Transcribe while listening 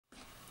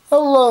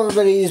Hello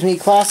everybody, it's me,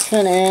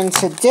 Classicman, and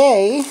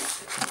today,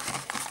 yes,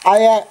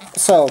 I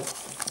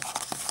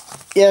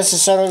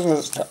said I was going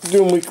to start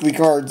doing weekly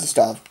cards and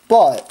stuff,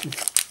 but,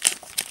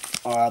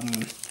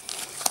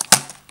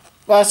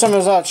 last time I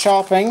was out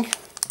shopping,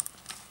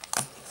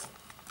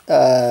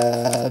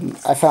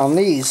 I found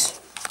these,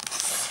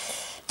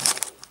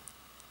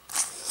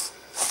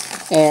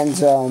 and,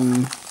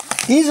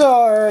 these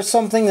are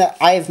something that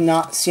I have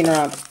not seen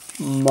around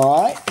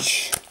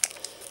much,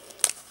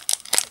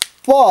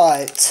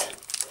 but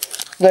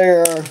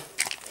they're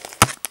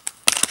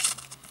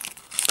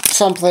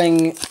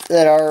something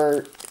that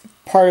are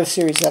part of a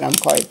series that I have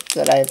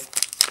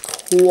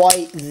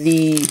quite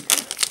the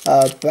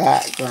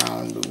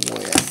background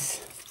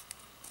with,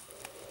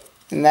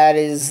 and that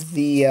is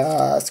the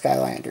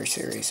Skylanders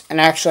series.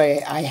 And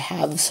actually, I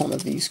have some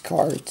of these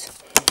cards.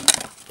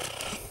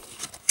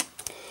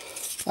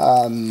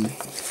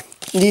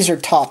 These are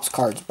Topps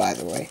cards, by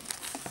the way.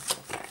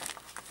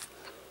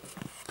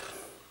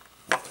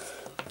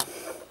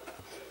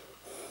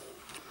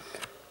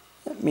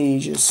 Let me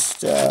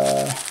just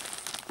put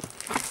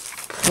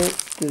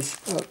these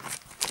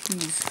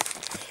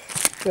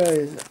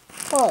guys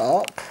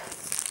up.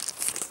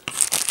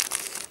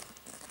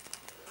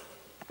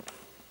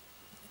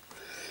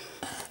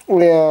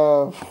 We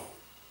have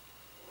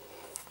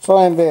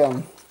Slime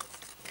Bam,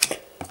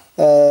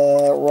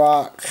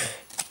 Rock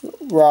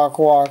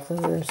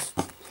Walkers,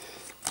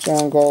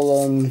 John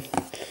Golem,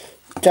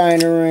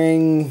 Diner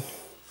Ring,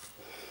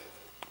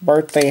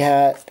 Birthday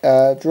Hat,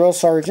 Drill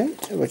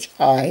Sergeant, which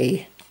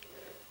I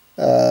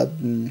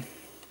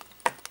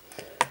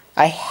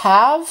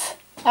have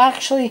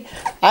actually.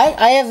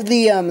 I have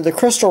the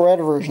crystal red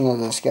version of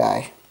this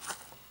guy.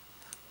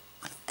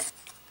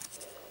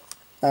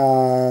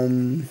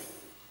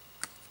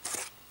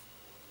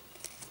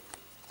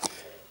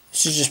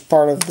 This is just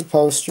part of the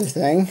poster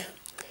thing.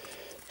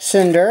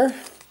 Cinder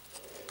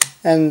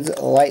and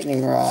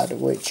Lightning Rod,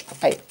 which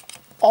I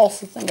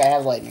also think I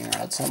have Lightning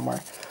Rod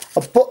somewhere.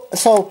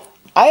 So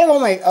I have all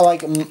my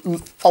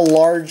a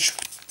large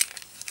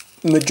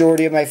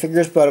majority of my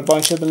figures, but a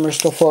bunch of them are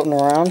still floating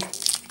around.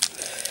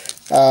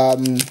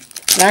 And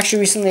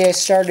actually, recently I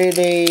started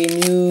a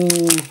new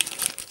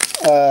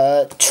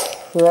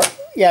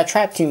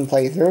Trap Team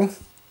playthrough.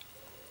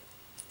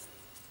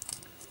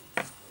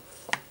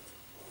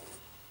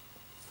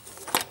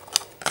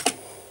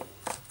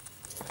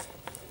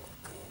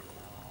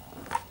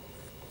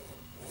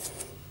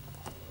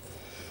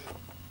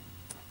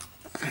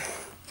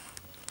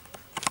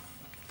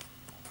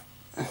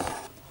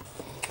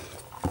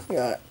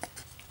 Yeah.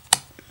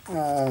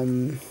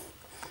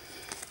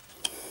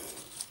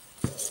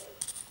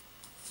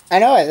 I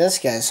know I have this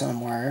guy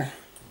somewhere.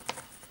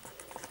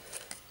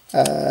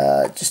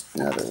 Just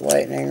another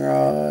lightning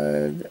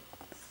rod.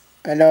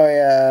 I know I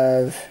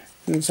have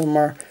him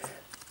somewhere.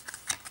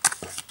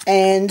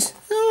 And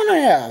what do I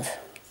have?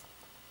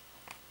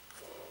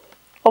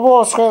 A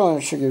lot of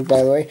Skylanders figures,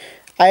 by the way.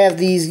 I have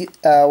these,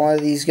 one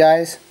of these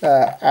guys.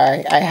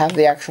 I have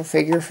the actual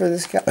figure for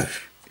this guy.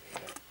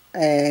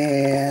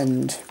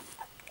 And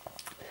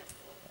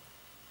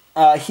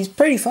he's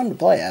pretty fun to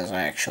play as,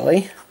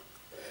 actually.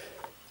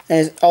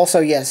 And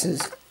also, yes,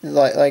 his,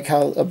 like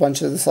how a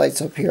bunch of this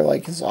lights up here,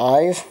 like his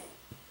eyes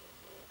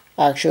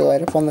actually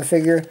light up on the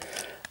figure.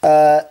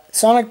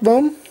 Sonic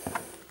Boom,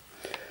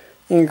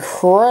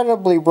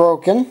 incredibly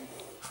broken.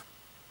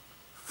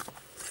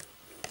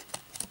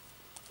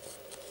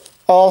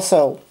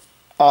 Also,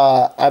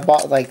 I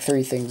bought like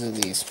 3 things of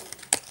these.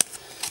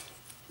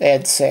 They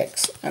had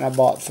 6, and I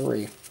bought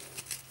 3.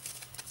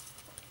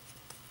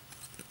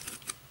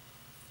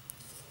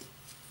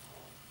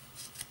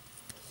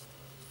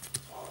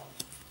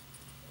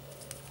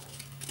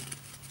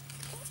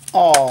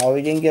 Oh,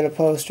 we didn't get a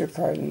poster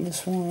card in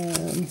this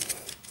one.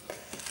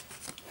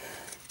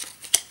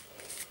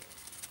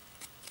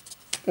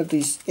 At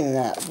least in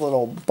that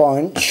little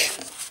bunch.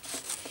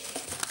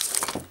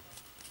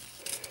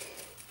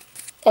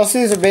 Also,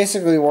 these are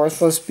basically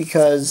worthless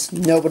because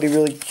nobody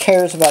really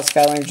cares about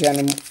Skylanders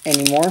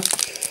anymore.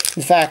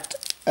 In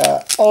fact,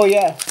 oh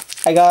yeah,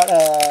 I got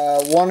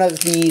one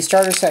of the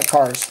starter set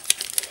cars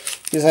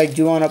because I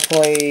do want to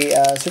play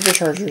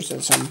Superchargers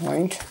at some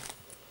point.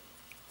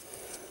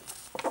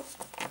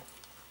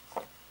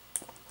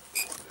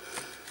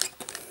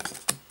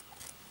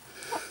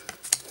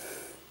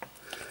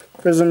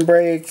 Prison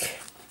Break.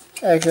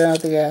 Actually, I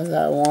don't think I have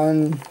that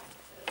one.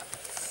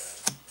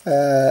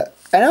 I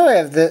know I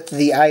have this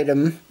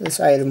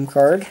item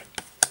card.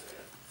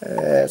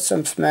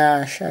 Some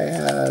Smash I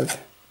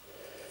have.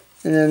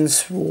 And then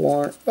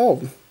Swarm.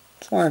 Oh,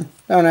 Swarm.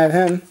 I don't have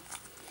him.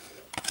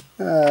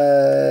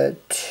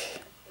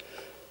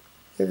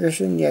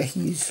 Dickerson, yeah,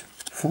 he's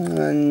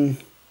fun.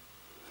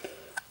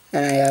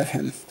 And I have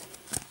him.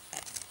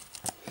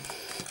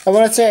 I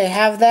want to say I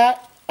have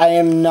that. I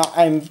am not.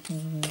 I'm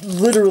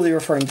literally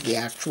referring to the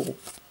actual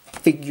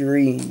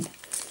figurine,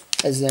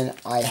 as in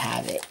I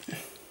have it.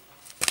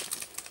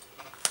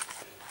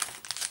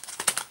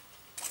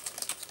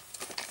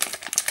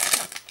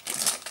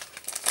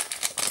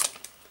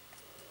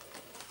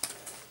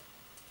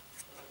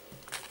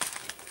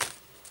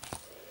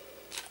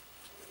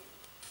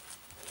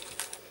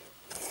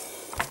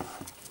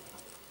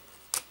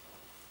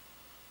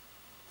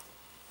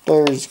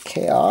 There's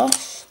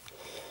Chaos.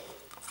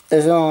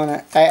 There's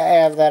one. I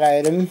have that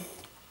item.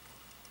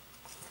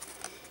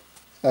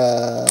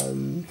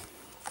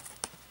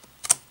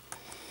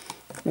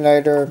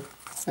 Lighter.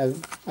 I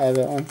have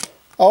that one.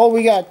 Oh,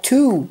 we got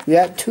two. We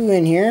got two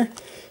in here.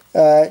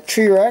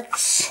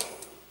 T-Rex,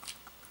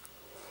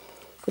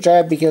 which I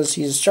have because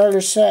he's a starter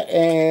set,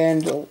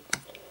 and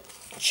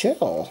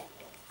Chill.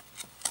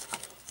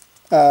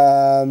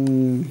 I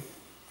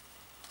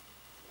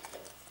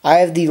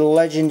have the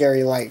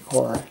legendary light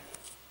core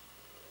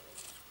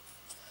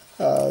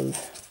of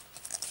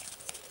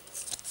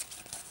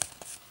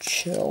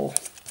Chill.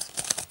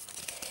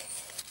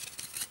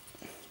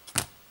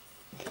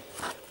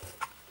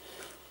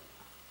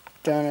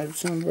 Don't have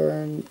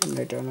Sunburn, and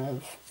I don't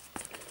have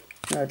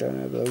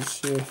those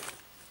two.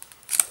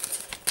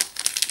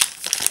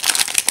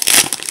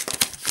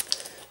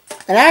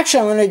 And actually,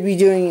 I'm going to be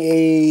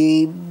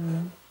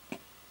doing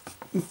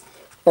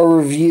a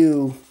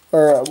review,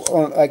 or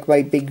like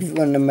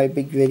one of my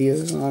big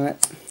videos on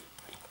it,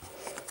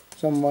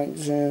 some point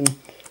soon.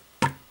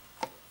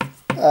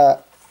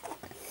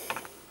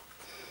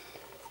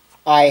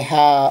 I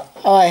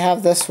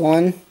have this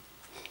one,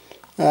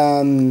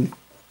 and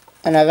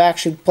I've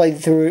actually played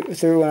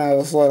through when I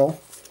was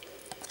little.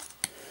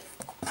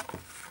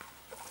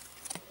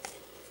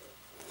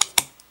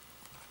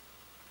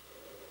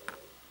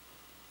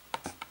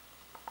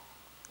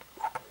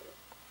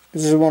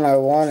 This is one I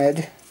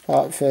wanted,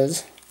 Pop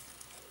Fizz.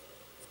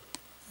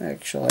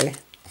 Actually,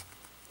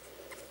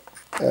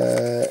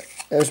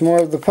 there's more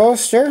of the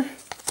poster.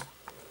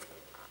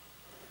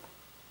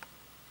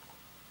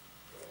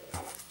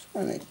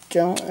 One I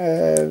don't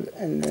have,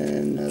 and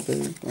then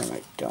another one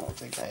I don't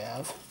think I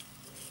have.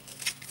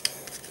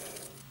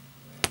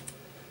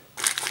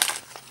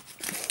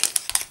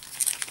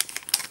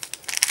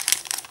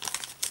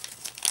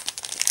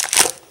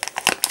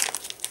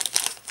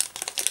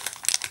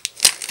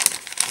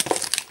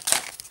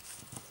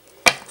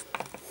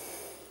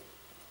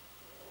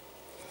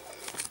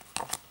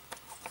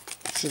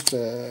 It's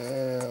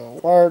a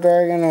water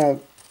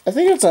dragon.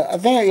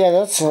 Yeah,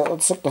 that's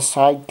like a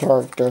side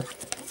character.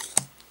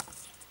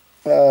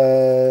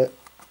 Have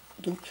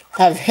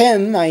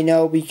him, I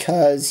know,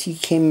 because he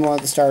came in one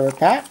of the starter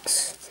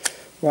packs.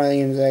 One of the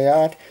games I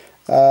got.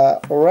 A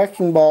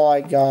Wrecking Ball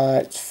I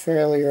got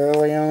fairly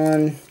early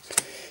on.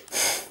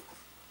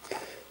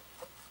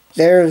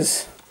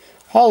 There's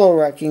Hollow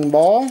Wrecking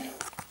Ball.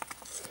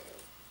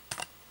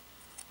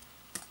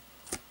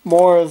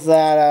 More of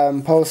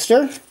that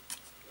poster.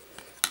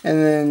 And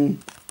then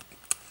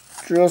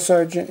Drill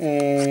Sergeant,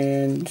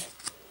 and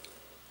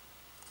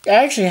I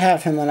actually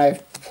have him, and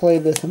I've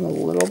played with him a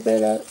little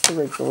bit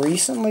like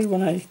recently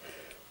when I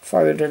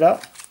fired it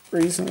up.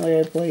 Recently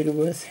I played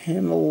with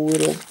him a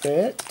little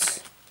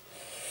bit.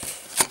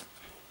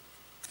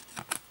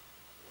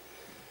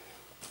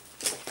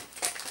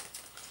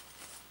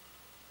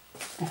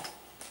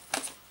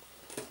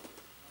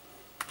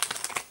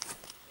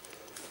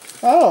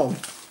 Oh,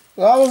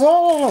 that was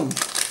all of them.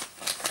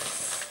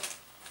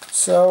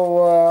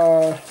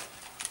 So,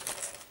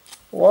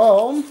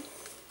 well,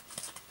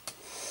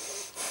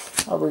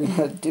 how are we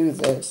going to do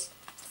this?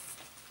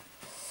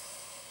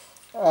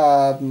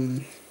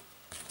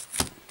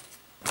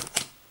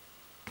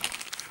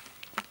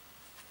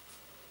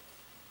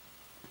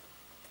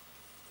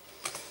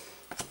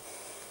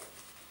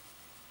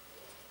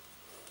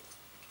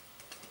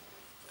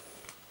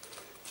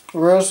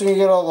 We're also going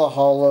to get all the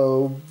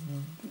hollow,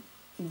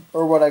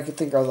 or what I could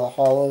think are the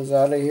hollows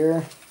out of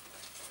here.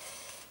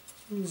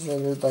 These are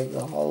like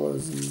the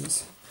hollows in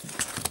this.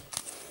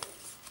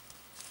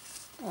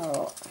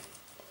 Oh.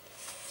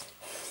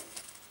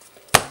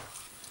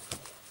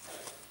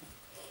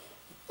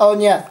 Oh,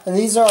 and yeah, and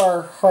these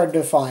are hard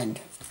to find.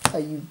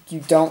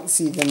 You don't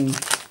see them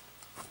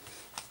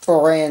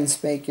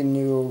brands making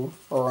new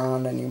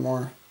around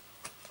anymore.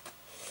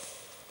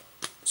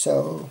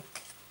 So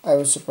I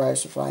was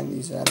surprised to find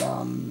these at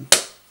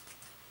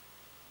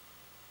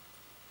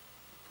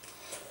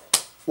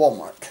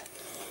Walmart.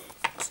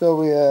 So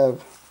we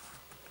have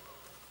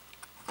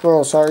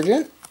Drill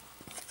Sergeant,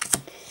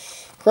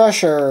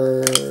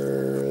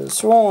 Crusher,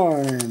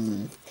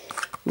 Swarm,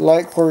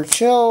 Light Core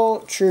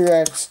Chill,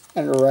 T-Rex,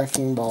 and a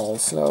Wrecking Ball.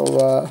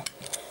 So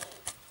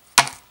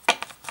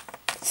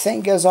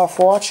thank you guys all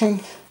for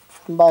watching.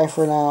 Bye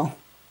for now.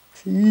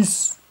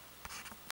 Peace.